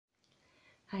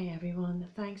Hi everyone,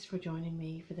 thanks for joining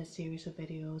me for this series of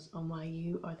videos on why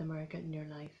you are the miracle in your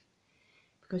life.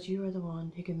 Because you are the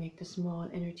one who can make the small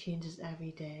inner changes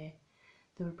every day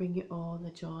that will bring you all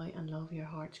the joy and love your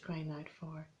heart's crying out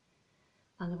for,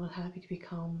 and that will help you to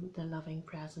become the loving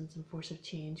presence and force of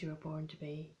change you were born to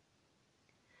be.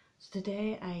 So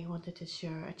today I wanted to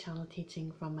share a channel teaching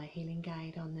from my healing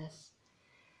guide on this,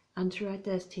 and throughout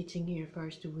this teaching he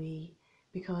refers to we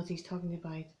because he's talking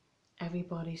about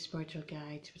everybody's spiritual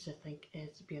guides, which I think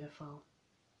is beautiful.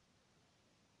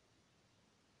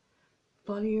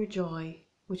 Follow your joy,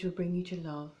 which will bring you to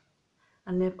love,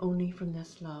 and live only from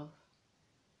this love.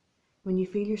 When you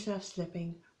feel yourself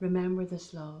slipping, remember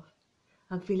this love,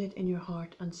 and feel it in your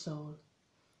heart and soul,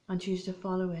 and choose to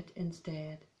follow it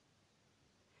instead.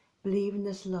 Believe in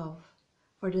this love,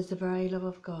 for it is the very love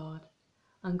of God,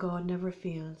 and God never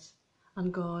fails,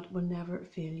 and God will never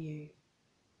fail you.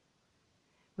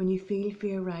 When you feel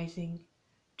fear rising,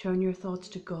 turn your thoughts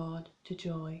to God, to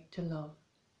joy, to love.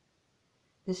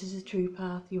 This is the true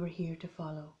path you are here to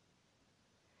follow.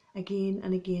 Again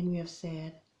and again we have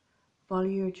said, follow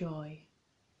your joy.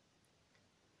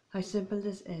 How simple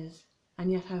this is,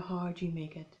 and yet how hard you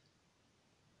make it.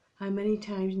 How many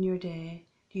times in your day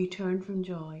do you turn from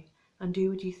joy and do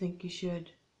what you think you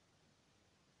should?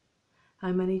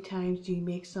 How many times do you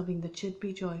make something that should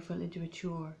be joyful into a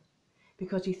chore,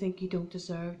 because you think you don't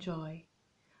deserve joy,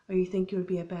 or you think you'll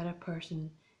be a better person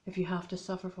if you have to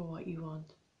suffer for what you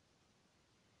want?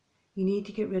 You need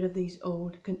to get rid of these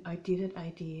old, outdated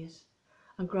ideas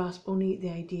and grasp only the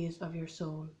ideas of your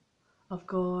soul, of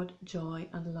God, joy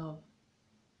and love.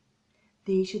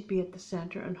 These should be at the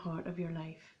centre and heart of your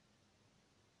life.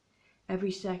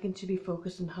 Every second should be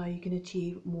focused on how you can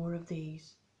achieve more of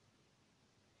these.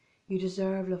 You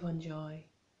deserve love and joy.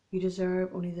 You deserve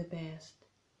only the best.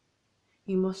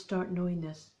 You must start knowing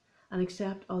this and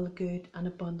accept all the good and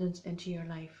abundance into your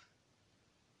life.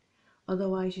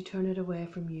 Otherwise you turn it away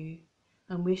from you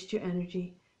and waste your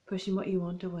energy pushing what you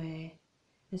want away,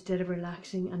 instead of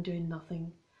relaxing and doing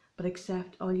nothing but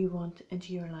accept all you want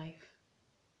into your life.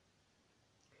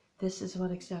 This is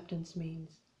what acceptance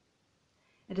means.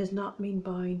 It does not mean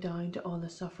bowing down to all the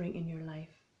suffering in your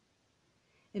life.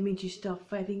 It means you stop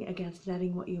fighting against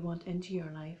letting what you want into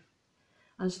your life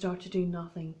and start to do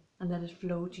nothing and let it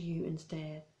flow to you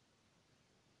instead.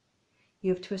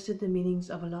 You have twisted the meanings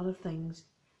of a lot of things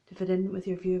to fit in with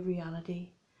your view of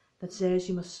reality that says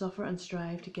you must suffer and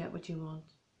strive to get what you want.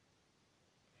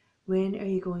 When are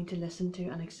you going to listen to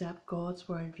and accept God's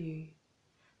worldview,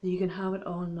 that you can have it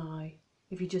all now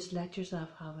if you just let yourself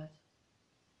have it?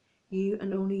 You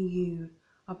and only you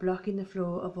are blocking the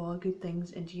flow of all good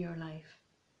things into your life.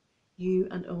 You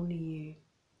and only you.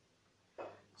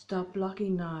 Stop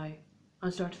blocking now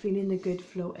and start feeling the good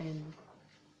flow in.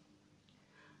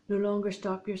 No longer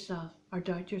stop yourself or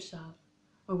doubt yourself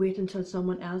or wait until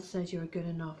someone else says you are good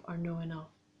enough or know enough.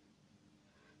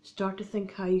 Start to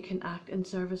think how you can act in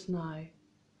service now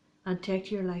and take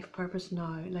to your life purpose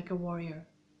now like a warrior.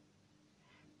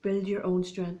 Build your own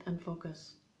strength and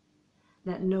focus.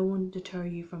 Let no one deter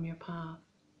you from your path.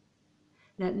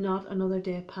 Let not another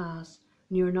day pass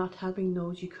when you are not helping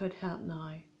those you could help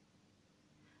now.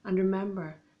 And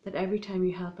remember that every time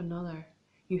you help another,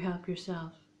 you help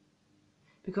yourself,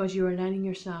 because you are aligning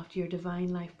yourself to your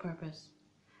divine life purpose,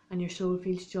 and your soul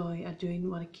feels joy at doing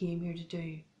what it came here to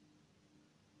do.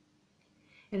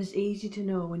 It is easy to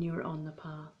know when you are on the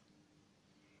path.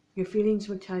 Your feelings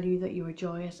will tell you that you are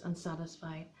joyous and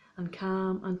satisfied and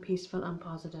calm and peaceful and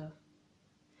positive.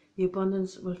 The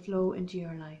abundance will flow into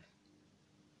your life.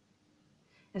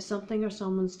 If something or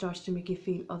someone starts to make you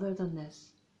feel other than this,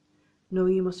 know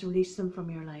you must release them from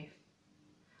your life,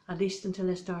 at least until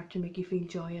they start to make you feel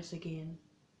joyous again.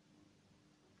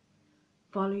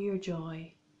 Follow your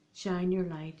joy, shine your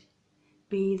light,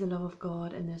 be the love of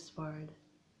God in this world.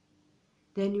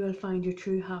 Then you will find your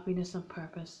true happiness and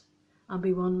purpose and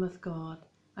be one with God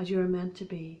as you are meant to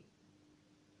be.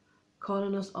 Call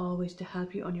on us always to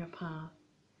help you on your path,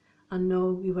 and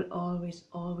know we will always,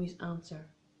 always answer.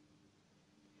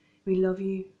 We love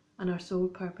you, and our sole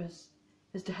purpose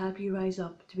is to help you rise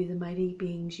up to be the mighty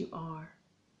beings you are.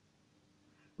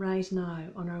 Rise now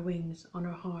on our wings, on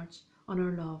our hearts, on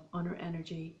our love, on our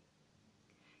energy.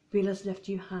 Feel us lift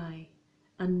you high,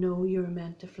 and know you are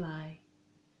meant to fly.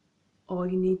 All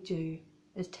you need to do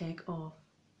is take off.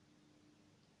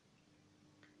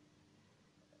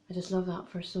 I just love that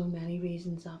for so many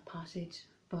reasons, that passage,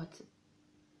 but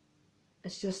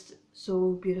it's just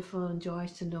so beautiful and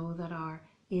joyous to know that our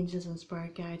angels and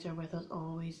spirit guides are with us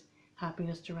always,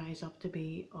 helping us to rise up to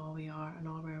be all we are and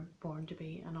all we're born to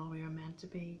be and all we are meant to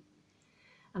be.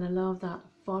 And I love that.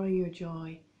 Follow your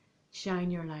joy,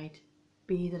 shine your light,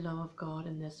 be the love of God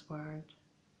in this world.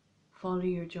 Follow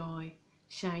your joy,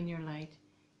 shine your light,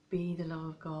 be the love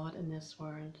of God in this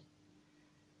world.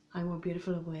 How more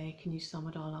beautiful a way can you sum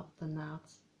it all up than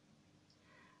that?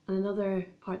 And another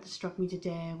part that struck me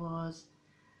today was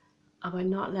about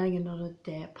not letting another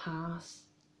day pass,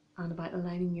 and about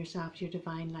aligning yourself to your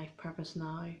divine life purpose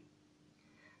now.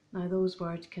 Now those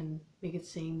words can make it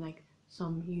seem like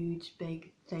some huge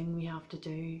big thing we have to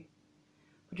do,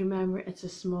 but remember, it's the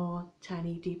small,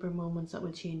 tiny, deeper moments that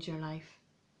will change your life.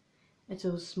 It's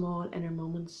those small inner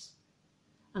moments,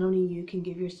 and only you can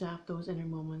give yourself those inner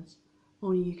moments.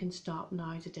 Only you can stop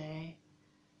now today,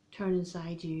 turn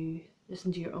inside you,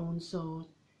 listen to your own soul,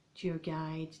 to your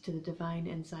guide, to the divine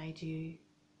inside you,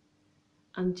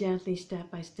 and gently, step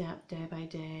by step, day by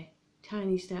day,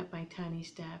 tiny step by tiny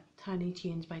step, tiny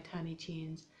change by tiny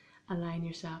change, align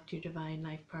yourself to your divine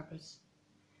life purpose,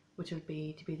 which will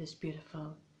be to be this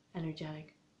beautiful,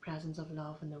 energetic presence of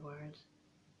love in the world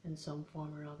in some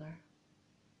form or other.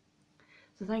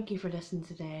 So thank you for listening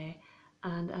today,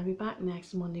 and I'll be back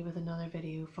next Monday with another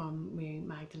video from Mary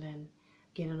Magdalene.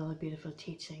 Again, another beautiful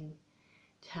teaching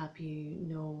to help you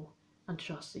know and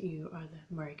trust that you are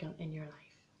the miracle in your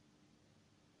life.